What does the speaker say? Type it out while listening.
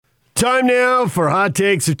Time now for Hot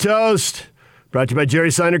Takes or Toast. Brought to you by Jerry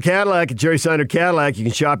Seiner Cadillac. At Jerry Seiner Cadillac, you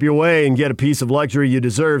can shop your way and get a piece of luxury you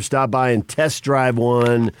deserve. Stop by and test drive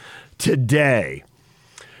one today.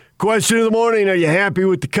 Question of the morning, are you happy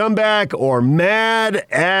with the comeback or mad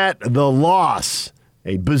at the loss?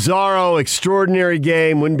 A bizarro, extraordinary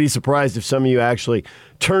game. Wouldn't be surprised if some of you actually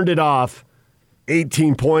turned it off.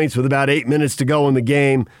 18 points with about 8 minutes to go in the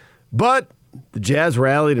game. But the Jazz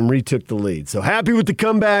rallied and retook the lead. So happy with the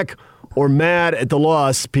comeback or mad at the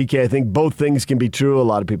loss? PK, I think both things can be true. A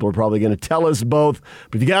lot of people are probably going to tell us both.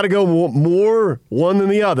 But if you got to go more one than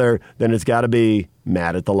the other, then it's got to be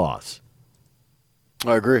mad at the loss.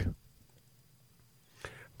 I agree.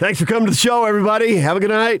 Thanks for coming to the show, everybody. Have a good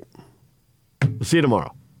night. We'll see you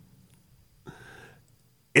tomorrow.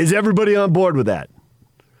 Is everybody on board with that?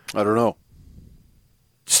 I don't know.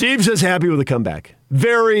 Steve says happy with the comeback.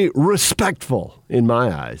 Very respectful in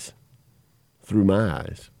my eyes. Through my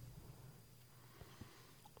eyes.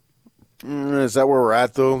 Is that where we're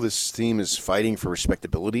at, though? This team is fighting for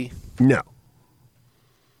respectability? No.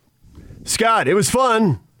 Scott, it was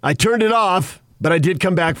fun. I turned it off, but I did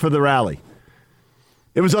come back for the rally.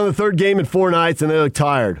 It was on the third game in 4 nights, and they looked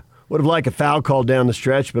tired. Would have liked a foul call down the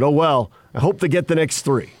stretch, but oh well. I hope they get the next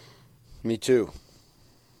 3. Me too.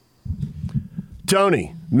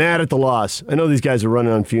 Tony, mad at the loss. I know these guys are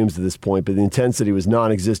running on fumes at this point, but the intensity was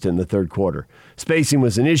non-existent in the third quarter. Spacing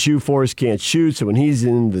was an issue. Forrest can't shoot, so when he's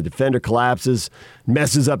in, the defender collapses,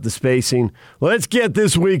 messes up the spacing. Let's get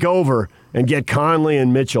this week over and get Conley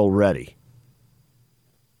and Mitchell ready.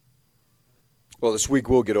 Well, this week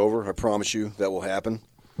will get over. I promise you that will happen.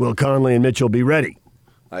 Will Conley and Mitchell be ready?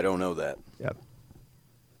 I don't know that. Yep.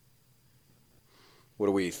 What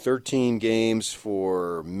are we, 13 games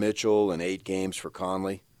for Mitchell and 8 games for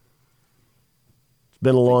Conley? It's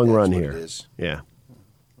been a long run here. It is. Yeah.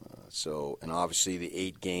 And obviously the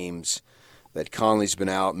 8 games that Conley's been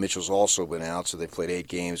out, Mitchell's also been out, so they played 8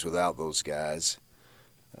 games without those guys.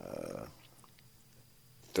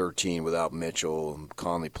 13 without Mitchell.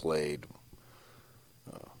 Conley played,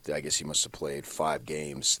 I guess he must have played 5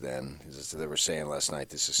 games then. As they were saying last night,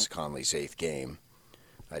 this is Conley's 8th game.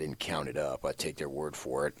 I didn't count it up. I take their word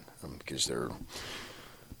for it because they're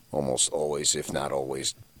almost always, if not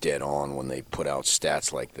always, dead on when they put out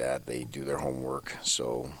stats like that. They do their homework.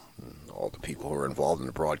 So all the people who are involved in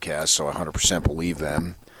the broadcast, so I 100% believe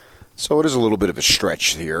them. So it is a little bit of a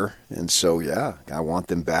stretch here. And so, yeah, I want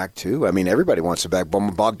them back too. I mean, everybody wants them back.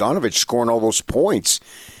 Bogdanovich scoring all those points.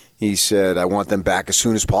 He said, I want them back as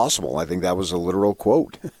soon as possible. I think that was a literal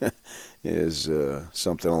quote. Is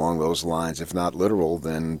something along those lines. If not literal,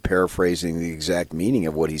 then paraphrasing the exact meaning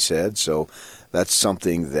of what he said. So that's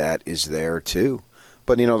something that is there too.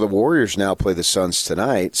 But, the Warriors now play the Suns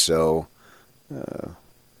tonight, so we'll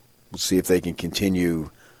see if they can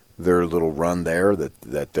continue their little run there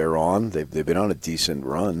that they're on. They've been on a decent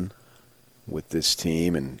run with this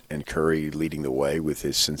team, and Curry leading the way with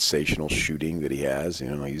his sensational shooting that he has.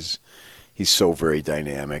 He's so very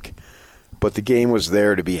dynamic. But the game was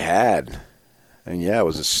there to be had. And, yeah, it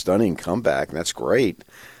was a stunning comeback, and that's great.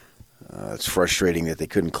 It's frustrating that they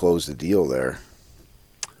couldn't close the deal there.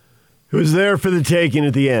 It was there for the taking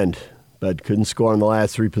at the end, but couldn't score on the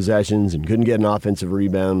last 3 possessions and couldn't get an offensive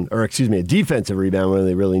rebound, a defensive rebound when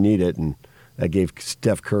they really need it, and that gave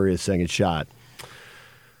Steph Curry a second shot.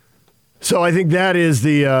 So I think that is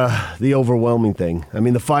the overwhelming thing. I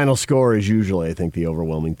mean, the final score is usually, I think, the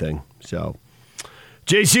overwhelming thing. So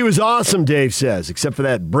JC was awesome, Dave says, except for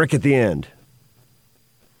that brick at the end.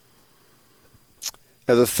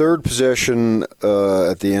 Now, the third possession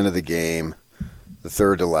at the end of the game, the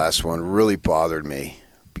third to last one, really bothered me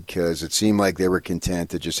because it seemed like they were content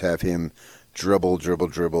to just have him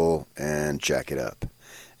dribble, and jack it up.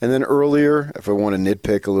 And then earlier, if I want to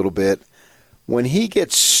nitpick a little bit, when he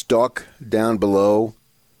gets stuck down below,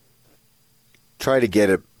 try to get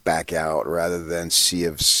it back out rather than see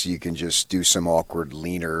if you can just do some awkward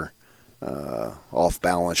leaner,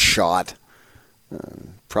 off-balance shot.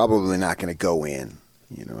 Probably not going to go in.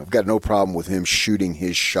 I've got no problem with him shooting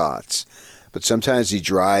his shots. But sometimes he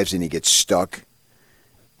drives and he gets stuck.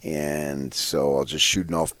 And so I'll just shoot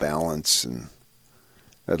an off balance. And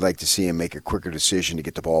I'd like to see him make a quicker decision to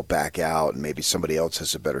get the ball back out. And maybe somebody else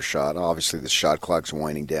has a better shot. Obviously, the shot clock's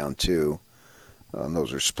winding down too.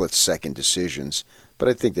 Those are split-second decisions. But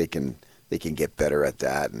I think they can get better at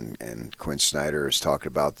that. And Quinn Snyder is talking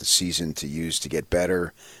about the season to use to get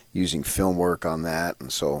better, using film work on that.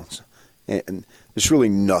 And so and there's really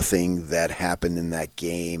nothing that happened in that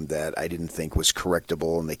game that I didn't think was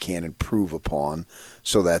correctable and they can't improve upon.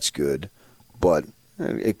 So that's good. But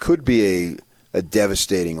it could be a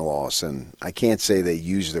devastating loss. And I can't say they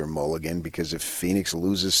used their mulligan, because if Phoenix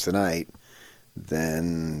loses tonight,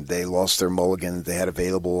 then they lost their mulligan that they had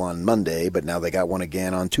available on Monday, but now they got one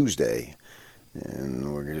again on Tuesday.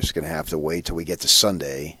 And we're just going to have to wait till we get to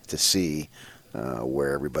Sunday to see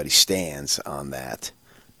where everybody stands on that.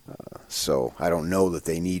 So I don't know that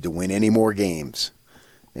they need to win any more games.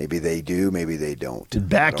 Maybe they do, maybe they don't.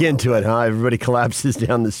 Back into it, huh? Everybody collapses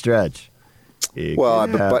down the stretch.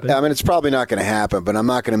 But I mean, it's probably not going to happen, but I'm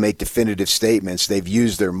not going to make definitive statements. They've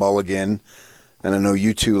used their mulligan, and I know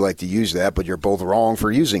you two like to use that, but you're both wrong for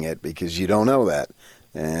using it because you don't know that.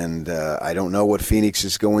 And I don't know what Phoenix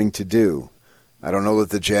is going to do. I don't know that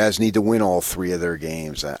the Jazz need to win all three of their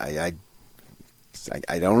games. I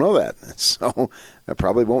don't know that. So I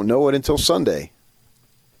probably won't know it until Sunday.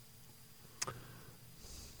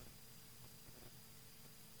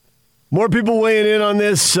 More people weighing in on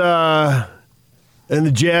this. And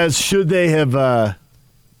the Jazz, should they have? Are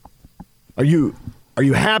you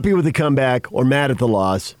happy with the comeback or mad at the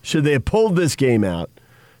loss? Should they have pulled this game out?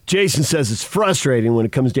 Jason says it's frustrating when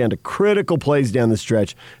it comes down to critical plays down the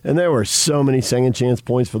stretch, and there were so many second chance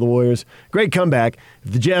points for the Warriors. Great comeback.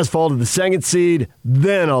 If the Jazz fall to the second seed,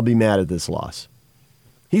 then I'll be mad at this loss.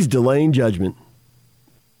 He's delaying judgment.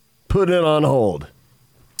 Put it on hold.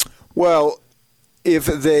 Well, if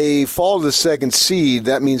they fall to the second seed,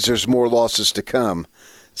 that means there's more losses to come.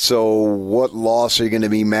 So what loss are you going to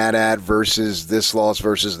be mad at versus this loss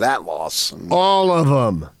versus that loss? All of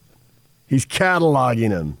them. He's cataloging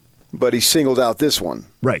them. But he singled out this one.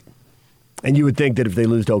 Right. And you would think that if they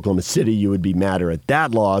lose to Oklahoma City, you would be madder at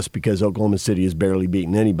that loss because Oklahoma City has barely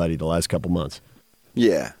beaten anybody the last couple months.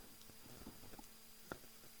 Yeah.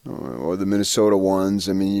 Or the Minnesota ones.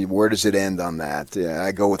 I mean, where does it end on that? Yeah,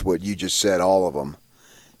 I go with what you just said, all of them.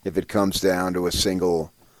 If it comes down to a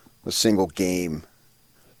single game,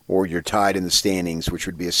 or you're tied in the standings, which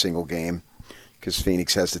would be a single game, because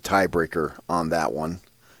Phoenix has the tiebreaker on that one.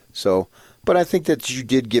 So, but I think that you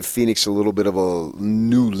did give Phoenix a little bit of a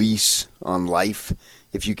new lease on life,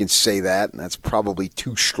 if you can say that. And that's probably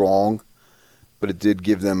too strong, but it did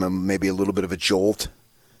give them maybe a little bit of a jolt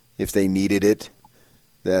if they needed it.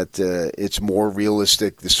 That it's more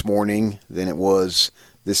realistic this morning than it was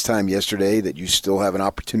this time yesterday, that you still have an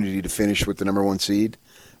opportunity to finish with the number one seed.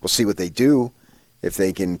 We'll see what they do, if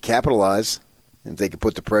they can capitalize, if they can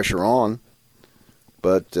put the pressure on.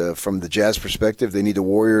 But from the Jazz perspective, they need the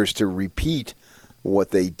Warriors to repeat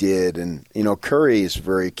what they did. And, Curry is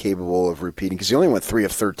very capable of repeating, because he only went 3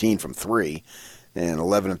 of 13 from 3 and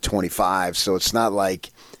 11 of 25. So it's not like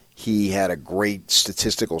he had a great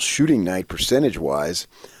statistical shooting night percentage-wise.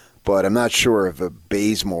 But I'm not sure if a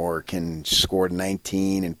Bazemore can score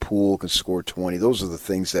 19 and Poole can score 20. Those are the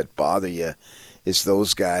things that bother you, is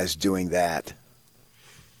those guys doing that.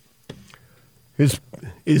 Is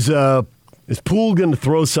Poole going to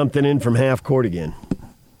throw something in from half court again?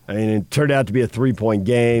 I mean, it turned out to be a 3-point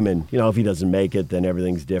game, and, if he doesn't make it, then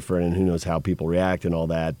everything's different, and who knows how people react and all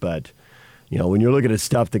that. But, when you're looking at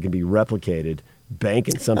stuff that can be replicated,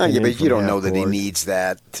 banking something in but from you don't half know that he court. needs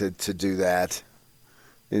that to do that.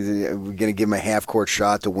 We're going to give him a half-court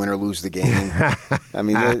shot to win or lose the game. I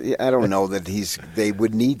mean, I don't know that they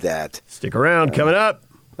would need that. Stick around. Coming up.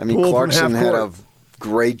 I mean, Poole Clarkson from half had court. a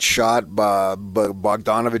great shot.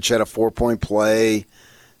 Bogdanovich had a 4-point play.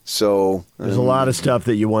 So There's a lot of stuff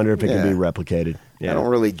that you wonder if it can be replicated. Yeah. I don't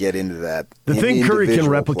really get into that. The thing Curry can Individual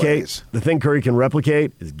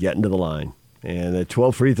replicate is getting to the line. And the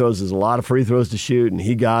 12 free throws is a lot of free throws to shoot, and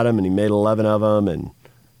he got them, and he made 11 of them, and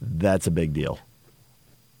that's a big deal.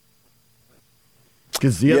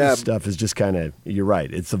 Because the other stuff is just kind of, you're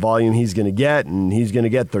right, it's the volume he's going to get, and he's going to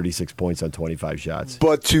get 36 points on 25 shots.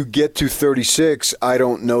 But to get to 36, I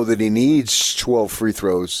don't know that he needs 12 free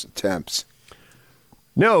throws attempts.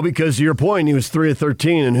 No, because to your point, he was 3 of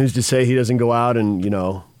 13, and who's to say he doesn't go out and,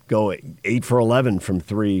 go 8 for 11 from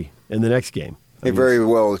 3 in the next game? He's very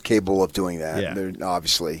well capable of doing that. Yeah.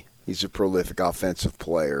 Obviously, he's a prolific offensive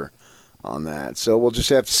player on that. So we'll just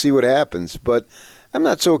have to see what happens. But I'm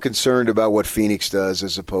not so concerned about what Phoenix does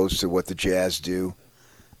as opposed to what the Jazz do.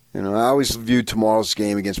 I always viewed tomorrow's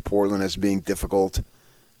game against Portland as being difficult,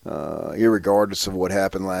 irregardless of what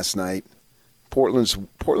happened last night. Portland's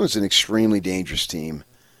an extremely dangerous team.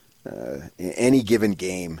 In any given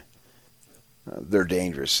game, they're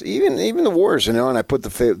dangerous. Even the Warriors, and I put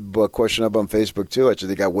the question up on Facebook too. Actually,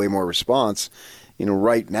 they got way more response.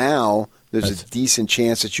 Right now, there's a decent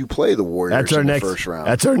chance that you play the Warriors in the first round.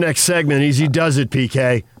 That's our next segment. Easy does it,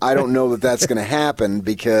 PK. I don't know that that's going to happen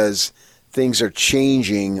because things are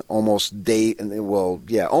changing almost daily,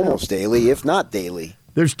 if not daily.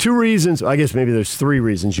 There's 2 reasons. I guess maybe there's 3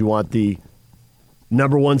 reasons you want the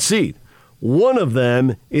number 1 seed. One of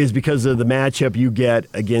them is because of the matchup you get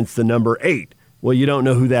against the number 8. Well, you don't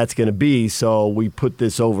know who that's going to be, so we put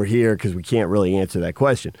this over here because we can't really answer that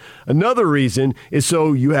question. Another reason is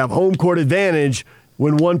so you have home court advantage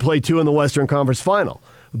when 1 play 2 in the Western Conference Final.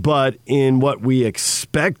 But in what we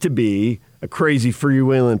expect to be a crazy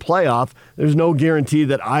freewheeling playoff, there's no guarantee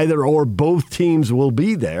that either or both teams will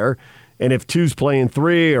be there. And if 2's playing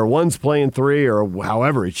 3 or 1's playing 3 or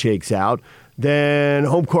however it shakes out, then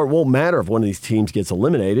home court won't matter if one of these teams gets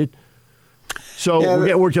eliminated. So we're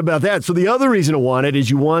getting worked up about that. So the other reason to want it is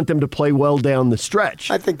you want them to play well down the stretch.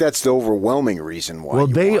 I think that's the overwhelming reason why. Well,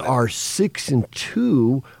 they are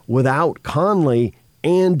 6-2 without Conley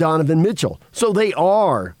and Donovan Mitchell. So they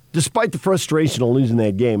are, despite the frustration of losing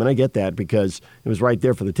that game, and I get that because it was right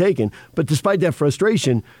there for the taking, but despite that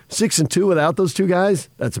frustration, 6-2 without those 2 guys,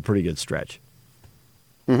 that's a pretty good stretch.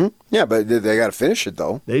 Mm-hmm. Yeah, but they got to finish it,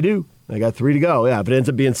 though. They do. They got 3 to go. Yeah, if it ends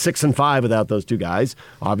up being 6-5 without those 2 guys,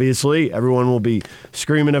 obviously everyone will be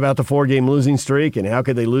screaming about the 4-game losing streak and how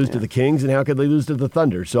could they lose to the Kings and how could they lose to the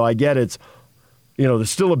Thunder. So I get it's, there's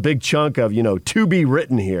still a big chunk of, to be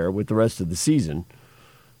written here with the rest of the season.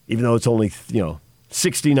 Even though it's only,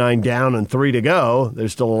 69 down and 3 to go,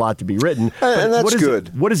 there's still a lot to be written. And that's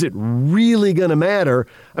good. What is it really going to matter?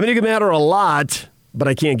 I mean, it can matter a lot, but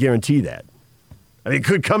I can't guarantee that. I mean, it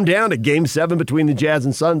could come down to Game 7 between the Jazz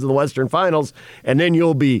and Suns in the Western Finals, and then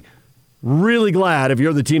you'll be really glad if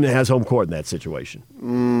you're the team that has home court in that situation.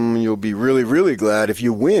 You'll be really, really glad if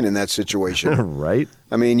you win in that situation. Right.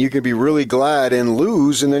 I mean, you could be really glad and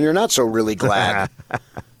lose, and then you're not so really glad.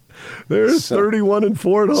 They're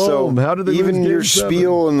 31-4 at home. How did they even lose your Game 7?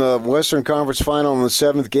 spiel in the Western Conference Final in the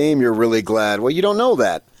 7th game, you're really glad. Well, you don't know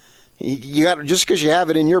that. You got just because you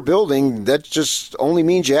have it in your building, that just only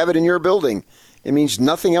means you have it in your building. It means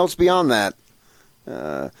nothing else beyond that.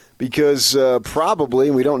 Because probably,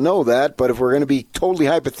 we don't know that, but if we're going to be totally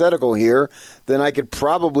hypothetical here, then I could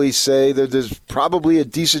probably say that there's probably a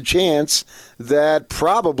decent chance that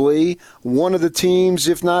probably one of the teams,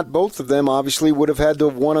 if not both of them, obviously would have had to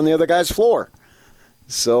have won on the other guy's floor.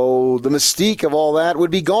 So the mystique of all that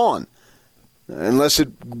would be gone. Unless it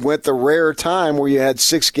went the rare time where you had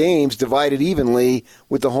 6 games divided evenly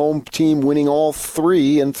with the home team winning all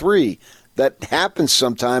 3 and 3. That happens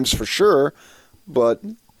sometimes for sure, but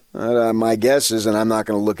my guess is, and I'm not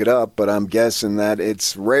going to look it up, but I'm guessing that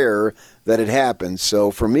it's rare that it happens.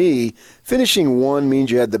 So for me, finishing 1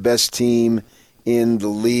 means you had the best team in the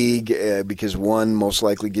league because 1 most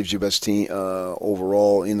likely gives you best team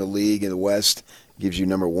overall in the league in the West, gives you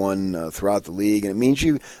number 1 throughout the league, and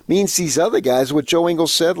it means these other guys, what Joe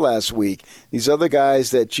Ingles said last week, these other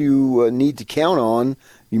guys that you need to count on.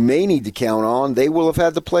 You may need to count on, they will have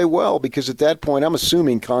had to play well because at that point, I'm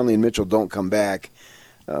assuming Conley and Mitchell don't come back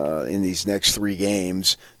in these next 3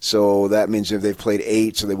 games. So that means if they've played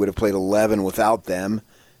 8, so they would have played 11 without them.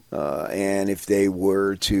 And if they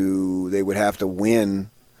were to, they would have to win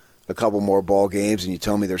a couple more ball games. And you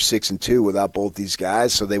tell me they're 6-2 without both these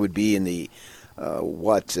guys, so they would be in the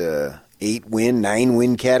 8-win,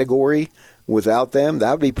 9-win category. Without them,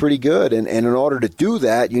 that would be pretty good. And in order to do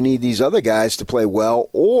that, you need these other guys to play well,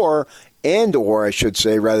 or I should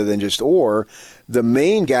say, rather than just or, the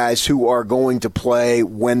main guys who are going to play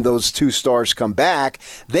when those 2 stars come back,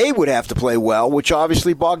 they would have to play well, which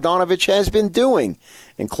obviously Bogdanovich has been doing.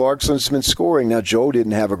 And Clarkson's been scoring. Now, Joe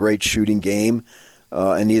didn't have a great shooting game,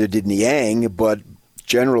 and neither did Niang, but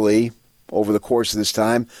generally, over the course of this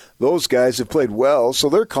time, those guys have played well, so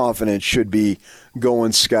their confidence should be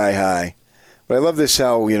going sky high. But I love this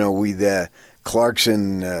how,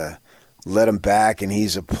 Clarkson let him back and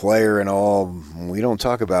he's a player and all. We don't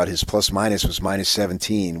talk about his plus-minus was minus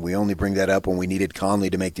 17. We only bring that up when we needed Conley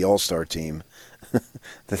to make the All-Star team.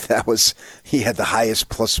 He had the highest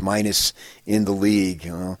plus-minus in the league.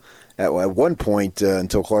 At one point,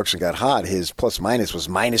 until Clarkson got hot, his plus-minus was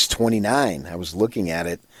minus 29. I was looking at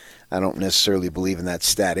it. I don't necessarily believe in that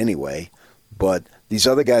stat anyway. But these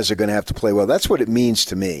other guys are going to have to play well. That's what it means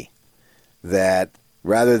to me. That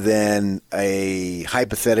rather than a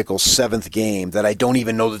hypothetical 7th game that I don't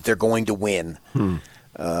even know that they're going to win,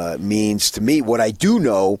 means to me, what I do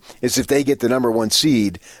know is if they get the number 1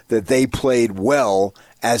 seed, that they played well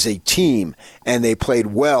as a team, and they played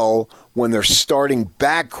well when their starting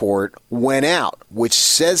backcourt went out, which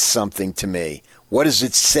says something to me. What does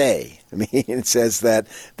it say? I mean, it says that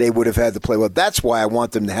they would have had to play well. That's why I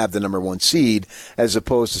want them to have the number 1 seed as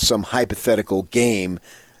opposed to some hypothetical game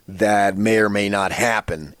that may or may not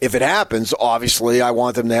happen. If it happens, obviously, I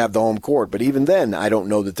want them to have the home court. But even then, I don't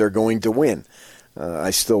know that they're going to win.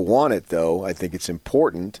 I still want it, though. I think it's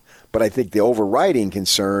important. But I think the overriding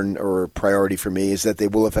concern or priority for me is that they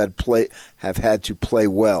will have had to play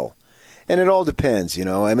well. And it all depends, you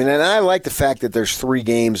know. I mean, and I like the fact that there's 3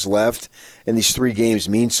 games left, and these 3 games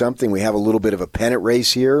mean something. We have a little bit of a pennant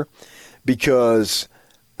race here because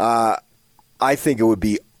I think it would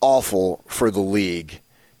be awful for the league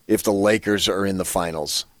if the Lakers are in the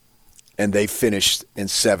finals and they finished in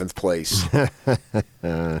 7th place.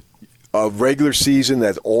 A regular season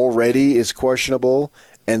that already is questionable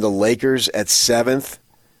and the Lakers at 7th,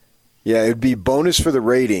 yeah, it would be bonus for the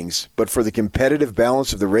ratings, but for the competitive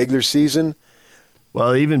balance of the regular season.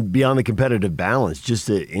 Well, even beyond the competitive balance, just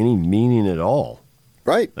any meaning at all.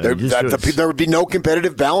 Right. There would be no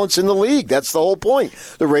competitive balance in the league. That's the whole point.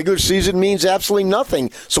 The regular season means absolutely nothing.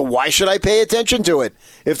 So why should I pay attention to it?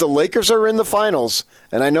 If the Lakers are in the finals,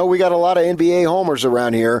 and I know we got a lot of NBA homers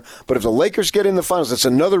around here, but if the Lakers get in the finals, that's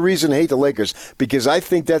another reason to hate the Lakers, because I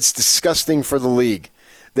think that's disgusting for the league.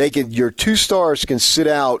 Your 2 stars can sit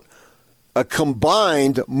out a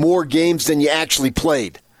combined more games than you actually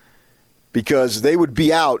played. Because they would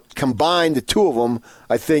be out, combined, the 2 of them,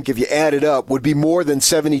 I think if you add it up, would be more than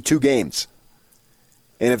 72 games.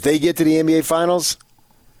 And if they get to the NBA Finals,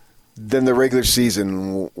 then the regular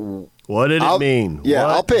season... What did it mean? Yeah,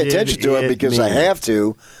 I'll pay attention to it because I have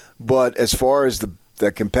to. But as far as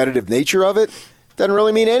the competitive nature of it, doesn't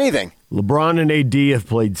really mean anything. LeBron and AD have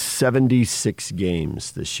played 76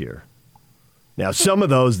 games this year. Now, some of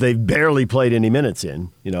those they've barely played any minutes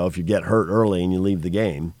in, you know, if you get hurt early and you leave the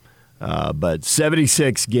game. But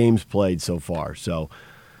 76 games played so far. So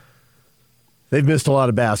they've missed a lot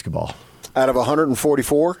of basketball. Out of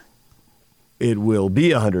 144? It will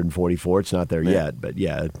be 144. It's not there yet. But,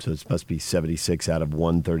 yeah, so it must be 76 out of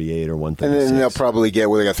 138 or 136. And then they'll probably get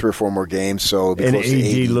they got 3 or 4 more games. So and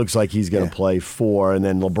AD looks like he's going to play 4. And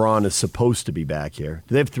then LeBron is supposed to be back here.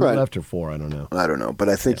 Do they have 3 left or 4? I don't know. I don't know. But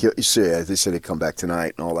I think you see, they said he'd come back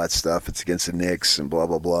tonight and all that stuff. It's against the Knicks and blah,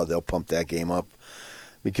 blah, blah. They'll pump that game up.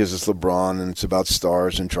 Because it's LeBron and it's about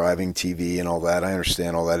stars and driving TV and all that. I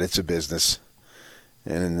understand all that. It's a business.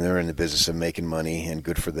 And they're in the business of making money, and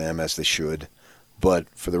good for them, as they should. But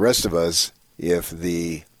for the rest of us, if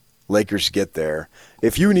the Lakers get there,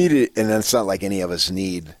 if you needed, and it's not like any of us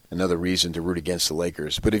need another reason to root against the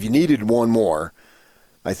Lakers, but if you needed one more,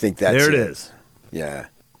 I think that's there it is. Yeah.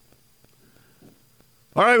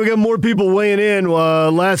 All right, we got more people weighing in.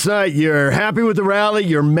 Last night, you're happy with the rally.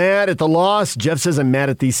 You're mad at the loss. Jeff says, I'm mad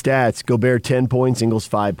at these stats. Gobert, 10 points. Ingles,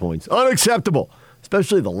 5 points. Unacceptable,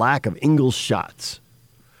 especially the lack of Ingles shots.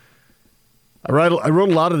 I wrote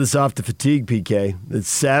a lot of this off to fatigue, PK. It's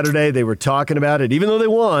Saturday. They were talking about it, even though they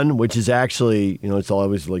won, which is actually, you know, it's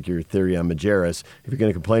always like your theory on Majerus. If you're going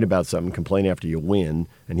to complain about something, complain after you win.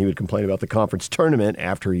 And he would complain about the conference tournament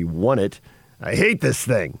after he won it. I hate this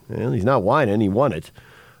thing. Well, he's not whining. He won it.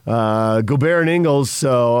 Gobert and Ingles,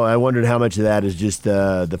 so I wondered how much of that is just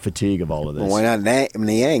the fatigue of all of this. Well, why not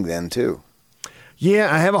Niang then, too?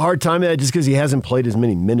 Yeah, I have a hard time with that just because he hasn't played as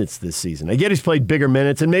many minutes this season. I get he's played bigger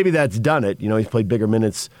minutes, and maybe that's done it. You know, he's played bigger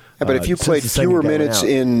minutes. Yeah, but if you played fewer minutes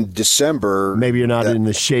in December... Maybe you're not in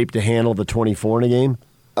the shape to handle the 24 in a game?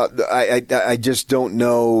 I just don't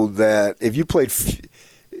know that if you played...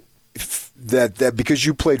 That because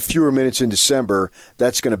you played fewer minutes in December,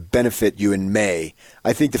 that's going to benefit you in May.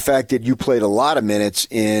 I think the fact that you played a lot of minutes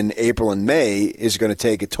in April and May is going to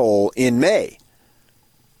take a toll in May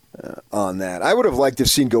on that. I would have liked to have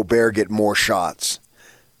seen Gobert get more shots.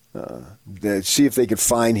 See if they could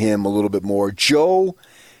find him a little bit more. Joe,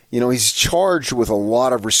 you know, he's charged with a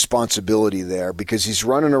lot of responsibility there because he's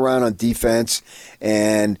running around on defense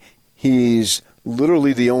and he's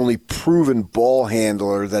literally the only proven ball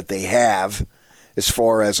handler that they have as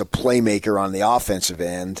far as a playmaker on the offensive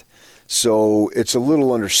end. So it's a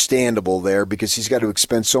little understandable there because he's got to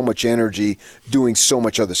expend so much energy doing so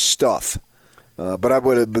much other stuff. But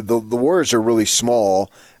the Warriors are really small,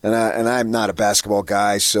 and I'm not a basketball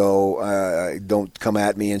guy, so don't come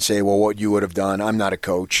at me and say, well, what you would have done. I'm not a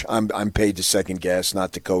coach. I'm paid to second guess,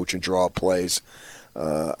 not to coach and draw plays.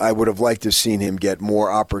 I would have liked to have seen him get more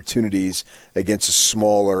opportunities against a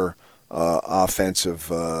smaller offensive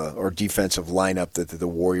or defensive lineup that the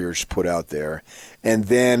Warriors put out there. And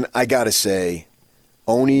then I got to say,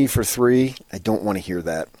 Oni for 3, I don't want to hear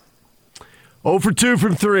that. 0 for 2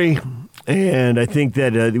 from 3. And I think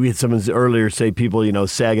that we had someone earlier say people, you know,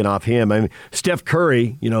 sagging off him. I mean, Steph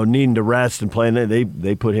Curry, you know, needing to rest and playing,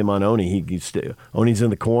 they put him on Oni. Oni's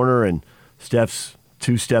in the corner, and Steph's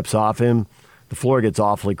 2 steps off him. The floor gets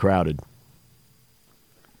awfully crowded.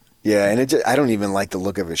 Yeah, and I don't even like the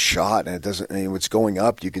look of his shot. And it doesn't. I mean, it's going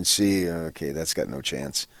up. You can see. Okay, that's got no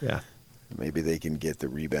chance. Yeah, Maybe they can get the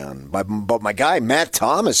rebound. But my guy, Matt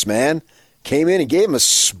Thomas, man, came in and gave him a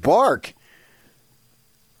spark.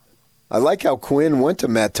 I like how Quinn went to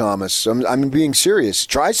Matt Thomas. I'm being serious.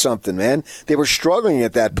 Try something, man. They were struggling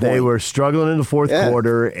at that point. They were struggling in the fourth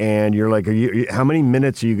quarter, and you're like, how many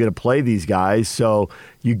minutes are you going to play these guys? So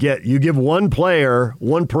you give one player,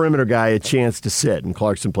 one perimeter guy, a chance to sit. And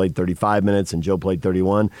Clarkson played 35 minutes, and Joe played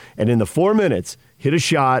 31. And in the 4 minutes, hit a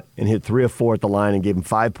shot and hit 3 of 4 at the line and gave him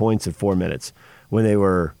 5 points in 4 minutes when they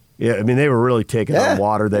were. Yeah, I mean, they were really taking on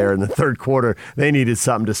water there in the third quarter. They needed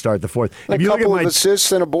something to start the fourth. A couple of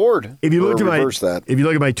assists and a board. If you look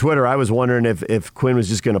at my Twitter, I was wondering if Quinn was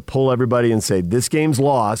just going to pull everybody and say, this game's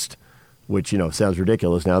lost, which, sounds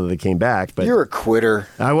ridiculous now that they came back. But you're a quitter.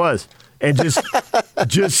 I was. And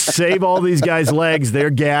just save all these guys' legs.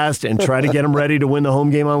 They're gassed and try to get them ready to win the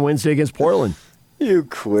home game on Wednesday against Portland. You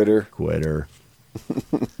quitter. Quitter.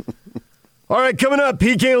 All right, coming up,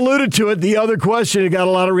 PK alluded to it. The other question, it got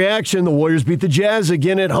a lot of reaction. The Warriors beat the Jazz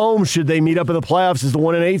again at home. Should they meet up in the playoffs as the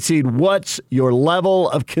 1 and 8 seed? What's your level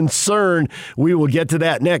of concern? We will get to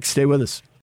that next. Stay with us.